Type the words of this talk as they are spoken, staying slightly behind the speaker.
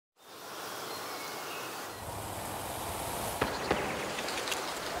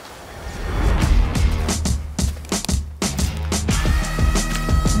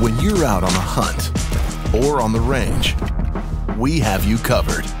you're out on a hunt or on the range, we have you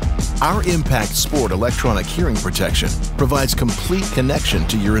covered. Our Impact Sport electronic hearing protection provides complete connection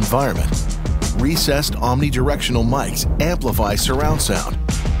to your environment. Recessed omnidirectional mics amplify surround sound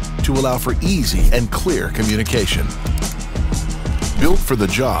to allow for easy and clear communication. Built for the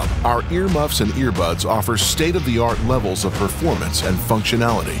job, our earmuffs and earbuds offer state-of-the-art levels of performance and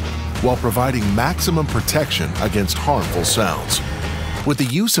functionality while providing maximum protection against harmful sounds. With the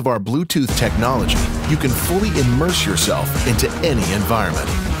use of our Bluetooth technology, you can fully immerse yourself into any environment.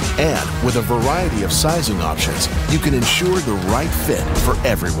 And with a variety of sizing options, you can ensure the right fit for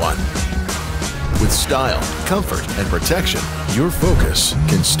everyone. With style, comfort, and protection, your focus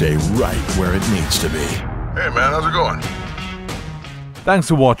can stay right where it needs to be. Hey man, how's it going? Thanks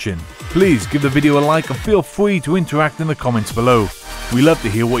for watching. Please give the video a like and feel free to interact in the comments below. We love to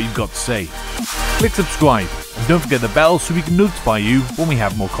hear what you've got to say. Click subscribe and don't forget the bell so we can notify you when we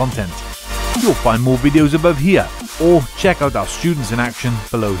have more content. You'll find more videos above here or check out our students in action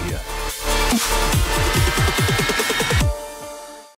below here.